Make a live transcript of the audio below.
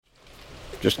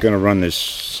Just going to run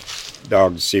this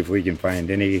dog to see if we can find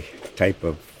any type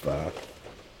of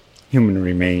human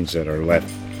remains that are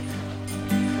left.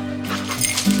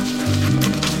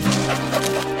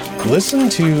 Listen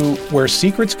to Where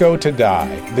Secrets Go to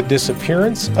Die, The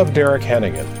Disappearance of Derek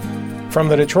Hennigan. From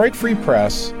the Detroit Free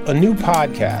Press, a new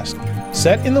podcast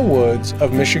set in the woods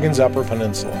of Michigan's Upper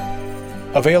Peninsula.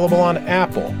 Available on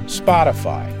Apple,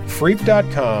 Spotify,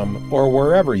 Freep.com, or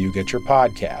wherever you get your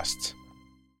podcasts.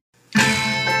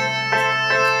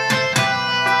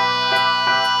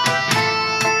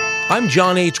 I'm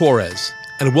John A. Torres,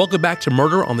 and welcome back to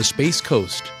Murder on the Space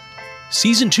Coast.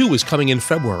 Season 2 is coming in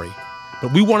February,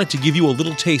 but we wanted to give you a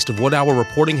little taste of what our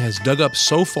reporting has dug up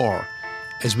so far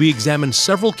as we examine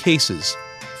several cases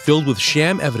filled with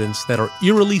sham evidence that are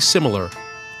eerily similar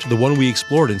to the one we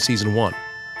explored in Season 1.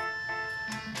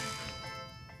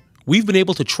 We've been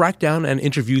able to track down and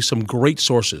interview some great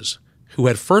sources who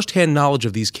had first-hand knowledge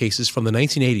of these cases from the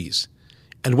 1980s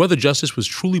and whether justice was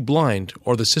truly blind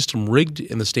or the system rigged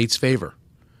in the state's favor.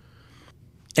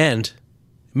 And,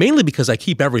 mainly because I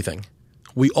keep everything,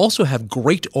 we also have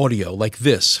great audio like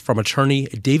this from attorney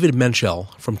David Menschel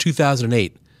from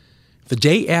 2008, the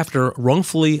day after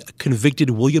wrongfully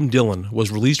convicted William Dillon was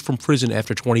released from prison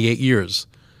after 28 years.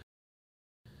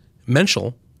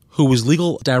 Menschel, who was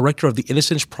legal director of the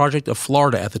Innocence Project of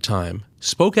Florida at the time,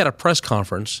 spoke at a press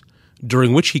conference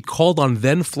during which he called on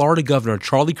then Florida Governor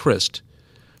Charlie Crist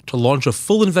to launch a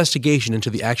full investigation into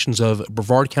the actions of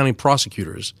Brevard County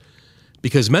prosecutors,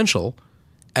 because Menschel,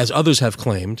 as others have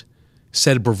claimed,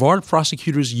 said Brevard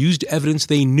prosecutors used evidence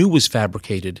they knew was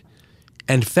fabricated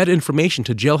and fed information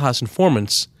to jailhouse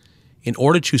informants in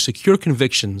order to secure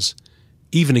convictions,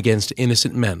 even against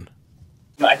innocent men.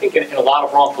 I think in a lot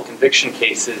of wrongful conviction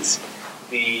cases,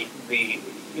 the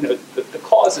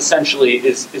cause essentially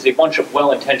is a bunch of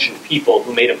well-intentioned people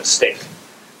who made a mistake.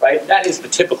 Right? That is the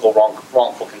typical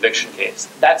wrongful conviction case.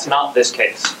 That's not this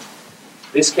case.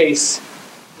 This case,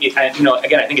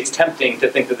 again, I think it's tempting to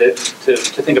think to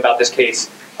think about this case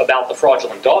about the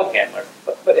fraudulent dog handler.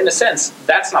 But in a sense,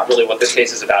 that's not really what this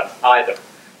case is about either.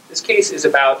 This case is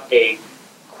about a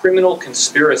criminal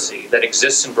conspiracy that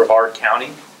exists in Brevard County.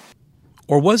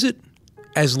 Or was it,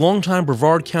 as longtime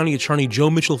Brevard County Attorney Joe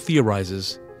Mitchell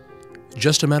theorizes,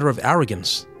 just a matter of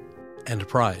arrogance and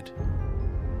pride?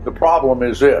 The problem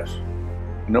is this,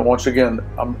 and once again,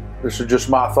 this is just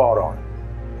my thought on it.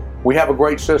 We have a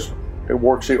great system. It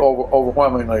works the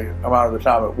overwhelmingly amount of the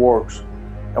time it works.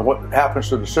 And what happens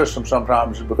to the system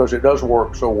sometimes is because it does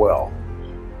work so well,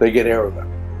 they get arrogant.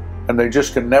 And they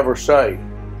just can never say,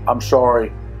 I'm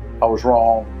sorry, I was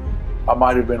wrong, I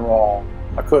might have been wrong,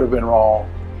 I could have been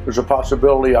wrong, there's a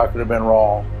possibility I could have been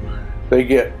wrong. They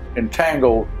get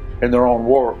entangled in their own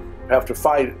work, have to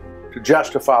fight to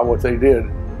justify what they did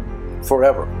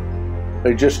forever.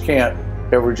 They just can't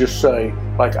ever just say,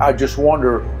 like, I just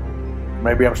wonder,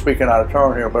 maybe I'm speaking out of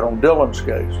turn here, but on Dillon's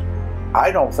case,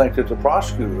 I don't think that the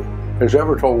prosecutor has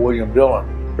ever told William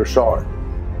Dillon they're sorry.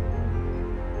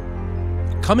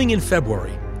 Coming in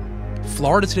February,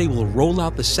 Florida Today will roll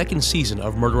out the second season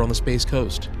of Murder on the Space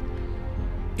Coast.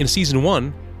 In Season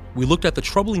 1, we looked at the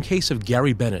troubling case of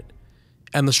Gary Bennett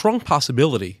and the strong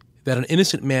possibility that an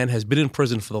innocent man has been in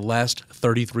prison for the last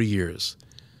 33 years.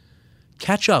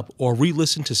 Catch up or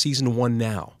re-listen to Season 1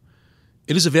 now.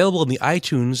 It is available in the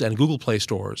iTunes and Google Play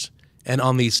stores and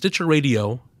on the Stitcher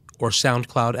Radio or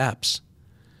SoundCloud apps.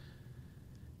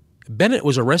 Bennett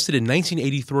was arrested in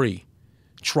 1983,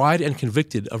 tried and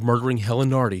convicted of murdering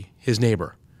Helen Nardi, his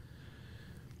neighbor.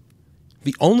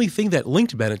 The only thing that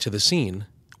linked Bennett to the scene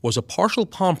was a partial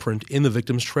palm print in the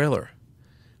victim's trailer.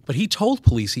 But he told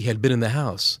police he had been in the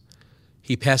house.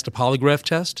 He passed a polygraph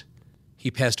test. He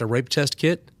passed a rape test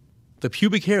kit. The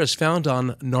pubic hairs found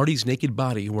on Nardi's naked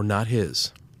body were not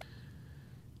his.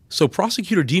 So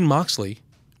prosecutor Dean Moxley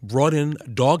brought in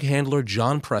dog handler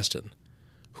John Preston,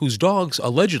 whose dogs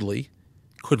allegedly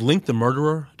could link the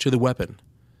murderer to the weapon.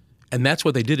 And that's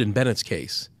what they did in Bennett's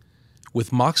case,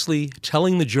 with Moxley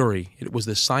telling the jury it was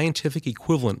the scientific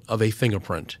equivalent of a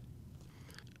fingerprint.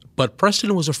 But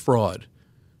Preston was a fraud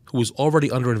who was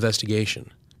already under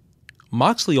investigation.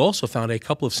 Moxley also found a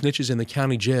couple of snitches in the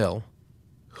county jail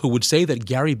who would say that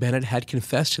Gary Bennett had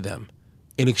confessed to them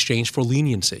in exchange for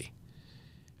leniency.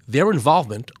 Their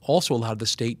involvement also allowed the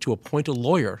state to appoint a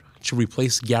lawyer to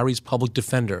replace Gary's public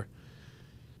defender.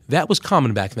 That was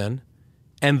common back then,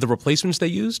 and the replacements they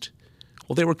used?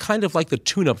 Well, they were kind of like the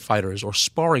tune-up fighters or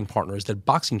sparring partners that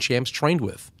boxing champs trained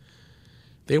with.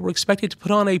 They were expected to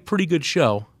put on a pretty good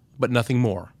show, but nothing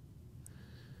more.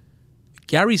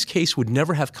 Gary's case would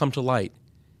never have come to light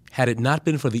had it not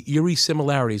been for the eerie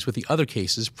similarities with the other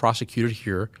cases prosecuted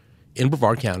here in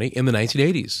Brevard County in the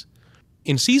 1980s.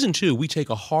 In Season 2, we take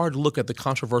a hard look at the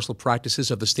controversial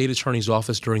practices of the state attorney's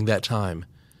office during that time,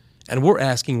 and we're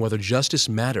asking whether justice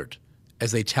mattered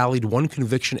as they tallied one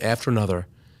conviction after another,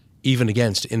 even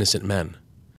against innocent men.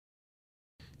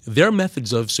 Their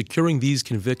methods of securing these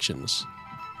convictions,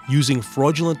 using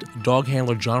fraudulent dog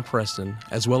handler John Preston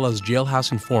as well as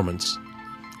jailhouse informants,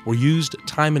 were used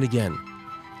time and again,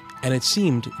 and it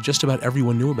seemed just about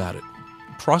everyone knew about it.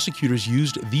 Prosecutors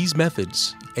used these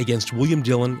methods against William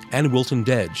Dillon and Wilton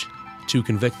Dedge to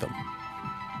convict them.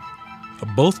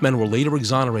 Both men were later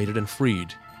exonerated and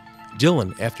freed,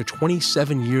 Dillon after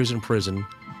 27 years in prison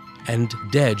and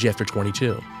Dedge after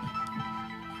 22.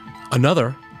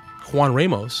 Another, Juan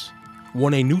Ramos,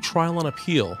 won a new trial on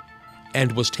appeal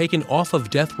and was taken off of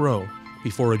death row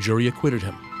before a jury acquitted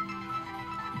him.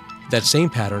 That same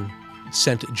pattern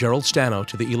sent Gerald Stano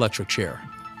to the electric chair.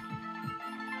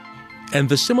 And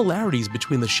the similarities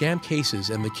between the sham cases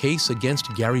and the case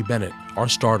against Gary Bennett are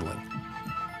startling.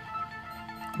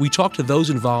 We talked to those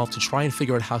involved to try and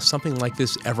figure out how something like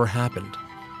this ever happened.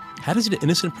 How does an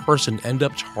innocent person end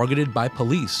up targeted by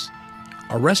police,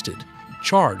 arrested,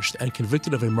 charged, and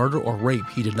convicted of a murder or rape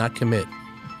he did not commit,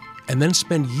 and then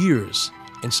spend years,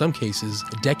 in some cases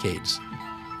decades,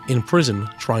 in prison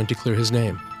trying to clear his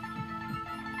name?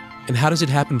 And how does it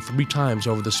happen 3 times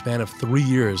over the span of 3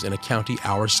 years in a county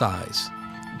our size?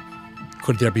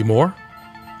 Could there be more?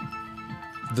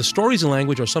 The stories and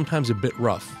language are sometimes a bit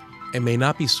rough and may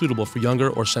not be suitable for younger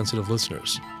or sensitive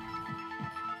listeners.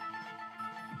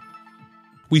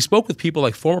 We spoke with people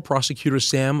like former prosecutor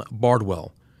Sam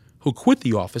Bardwell, who quit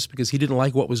the office because he didn't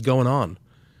like what was going on,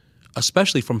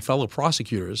 especially from fellow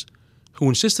prosecutors who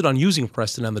insisted on using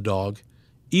Preston and the dog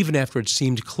even after it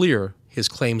seemed clear his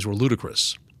claims were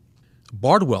ludicrous.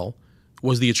 Bardwell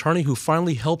was the attorney who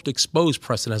finally helped expose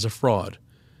Preston as a fraud.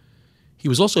 He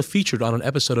was also featured on an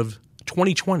episode of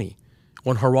 2020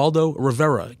 when Geraldo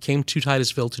Rivera came to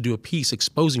Titusville to do a piece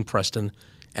exposing Preston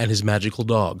and his magical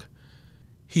dog.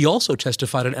 He also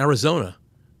testified in Arizona,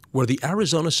 where the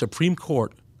Arizona Supreme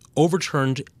Court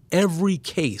overturned every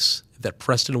case that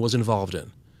Preston was involved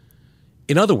in.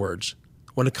 In other words,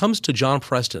 when it comes to John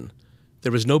Preston,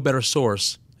 there is no better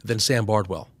source than Sam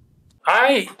Bardwell.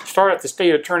 I started at the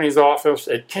state attorney's office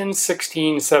at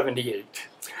 10/16/78.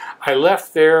 I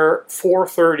left there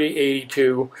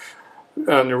 4/30/82.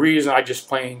 The reason I just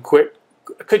plain quit,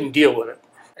 I couldn't deal with it.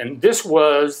 And this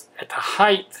was at the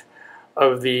height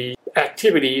of the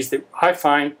activities that I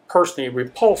find personally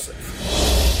repulsive.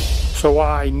 So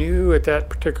I knew at that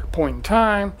particular point in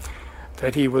time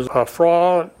that he was a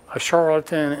fraud, a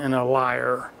charlatan, and a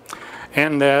liar,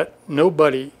 and that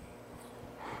nobody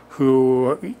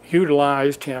who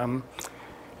utilized him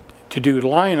to do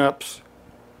lineups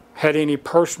had any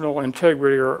personal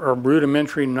integrity or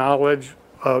rudimentary knowledge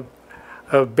of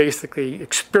basically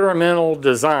experimental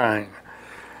design.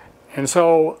 And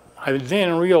so I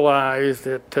then realized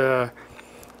that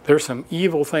there's some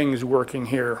evil things working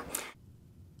here.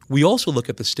 We also look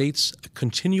at the state's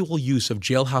continual use of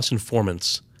jailhouse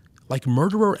informants, like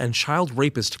murderer and child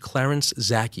rapist Clarence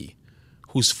Zaki,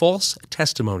 whose false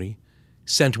testimony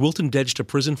sent Wilton Dedge to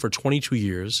prison for 22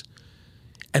 years,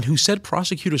 and who said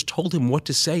prosecutors told him what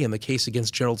to say in the case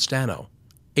against Gerald Stano,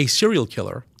 a serial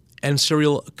killer and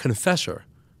serial confessor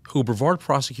who Brevard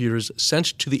prosecutors sent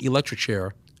to the electric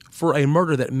chair for a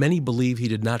murder that many believe he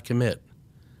did not commit.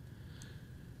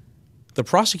 The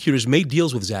prosecutors made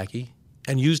deals with Zaki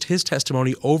and used his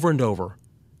testimony over and over,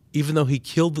 even though he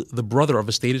killed the brother of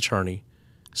a state attorney,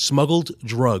 smuggled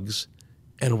drugs,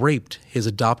 and raped his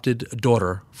adopted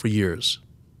daughter for years.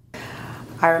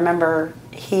 I remember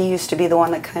he used to be the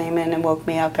one that came in and woke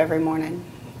me up every morning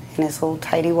in his little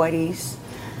tighty whities,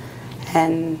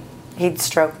 and he'd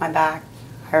stroke my back.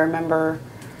 I remember.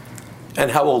 And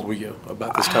how old were you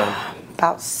about this time?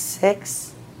 About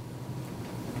 6.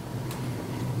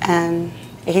 And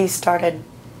he started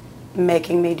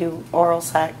making me do oral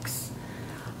sex.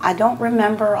 I don't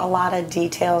remember a lot of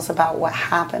details about what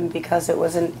happened because it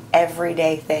was an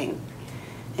everyday thing.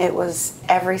 It was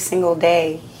every single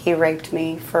day he raped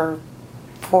me for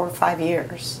 4 or 5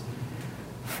 years.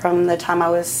 From the time I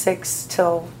was 6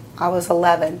 till I was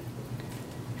 11.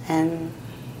 And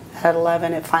at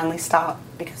 11 it finally stopped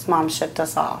because Mom shipped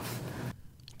us off.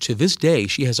 To this day,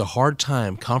 she has a hard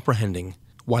time comprehending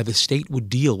why the state would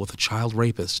deal with a child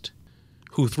rapist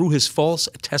who, through his false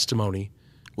testimony,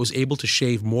 was able to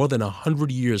shave more than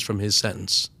 100 years from his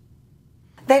sentence.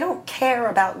 They don't care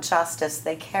about justice.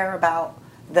 They care about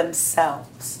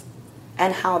themselves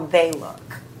and how they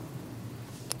look.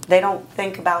 They don't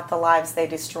think about the lives they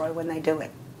destroy when they do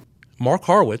it. Mark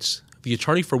Horowitz, the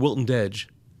attorney for Wilton Dedge,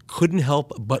 couldn't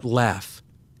help but laugh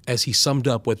as he summed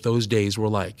up what those days were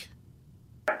like.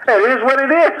 It is what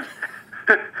it is.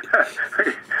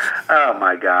 Oh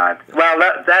my God! Well,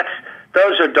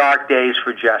 those are dark days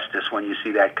for justice when you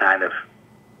see that kind of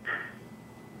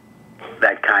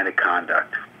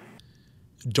conduct.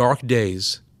 Dark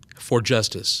days for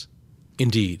justice,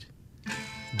 indeed.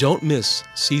 Don't miss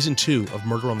Season 2 of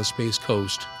Murder on the Space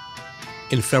Coast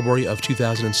in February of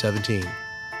 2017.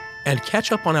 And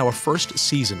catch up on our first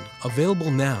season, available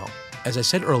now, as I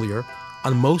said earlier,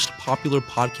 on most popular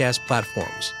podcast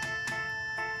platforms.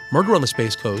 Murder on the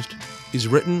Space Coast is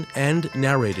written and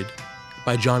narrated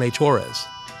by John A. Torres.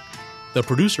 The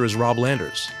producer is Rob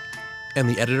Landers, and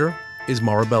the editor is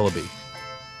Mara Bellaby.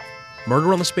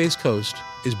 Murder on the Space Coast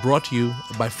is brought to you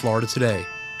by Florida Today,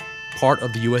 part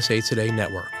of the USA Today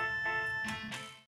Network.